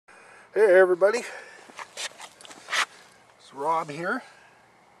Hey everybody, it's Rob here.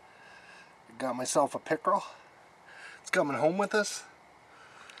 Got myself a pickerel. It's coming home with us.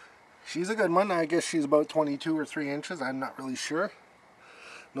 She's a good one. I guess she's about 22 or 3 inches. I'm not really sure.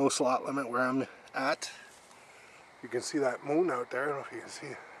 No slot limit where I'm at. You can see that moon out there. I don't know if you can see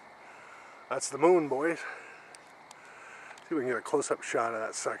it. That's the moon, boys. See if we can get a close-up shot of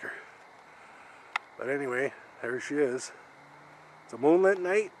that sucker. But anyway, there she is. It's a moonlit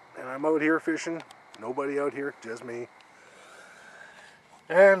night. And I'm out here fishing. Nobody out here, just me.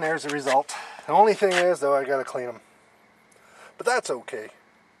 And there's the result. The only thing is, though, I gotta clean them. But that's okay.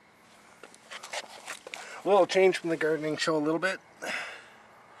 A little change from the gardening show a little bit.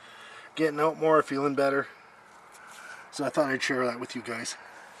 Getting out more, feeling better. So I thought I'd share that with you guys.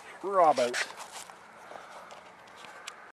 Rob out.